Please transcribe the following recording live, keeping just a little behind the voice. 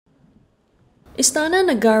Istana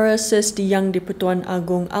Negara says the Yang di-Pertuan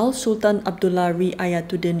Agong Al-Sultan Abdullah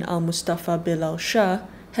Riayatuddin Al-Mustafa Bilal Shah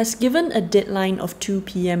has given a deadline of 2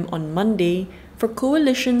 p.m. on Monday for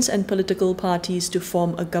coalitions and political parties to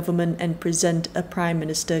form a government and present a Prime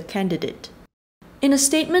Minister candidate. In a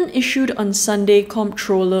statement issued on Sunday,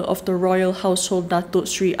 Comptroller of the Royal Household Datuk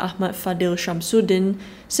Seri Ahmad Fadil Shamsuddin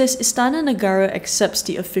says Istana Negara accepts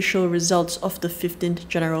the official results of the 15th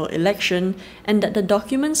general election and that the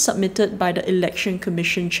document submitted by the Election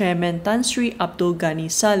Commission Chairman Tan Sri Abdul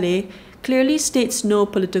Ghani Saleh clearly states no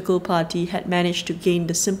political party had managed to gain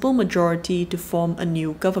the simple majority to form a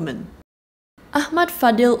new government. Ahmad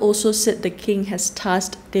Fadil also said the King has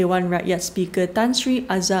tasked Dewan Rakyat Speaker Tan Sri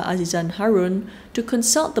Azhar Azizan Harun to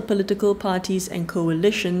consult the political parties and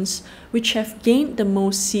coalitions which have gained the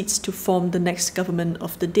most seats to form the next government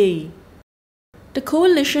of the day. The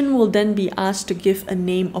coalition will then be asked to give a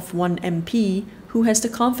name of one MP who has the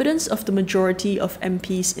confidence of the majority of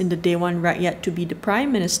MPs in the Dewan Rakyat to be the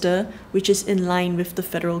Prime Minister, which is in line with the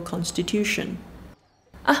federal constitution.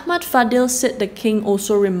 Ahmad Fadil said the King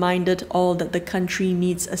also reminded all that the country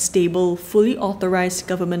needs a stable, fully authorized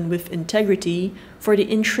government with integrity for the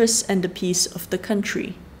interests and the peace of the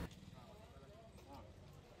country.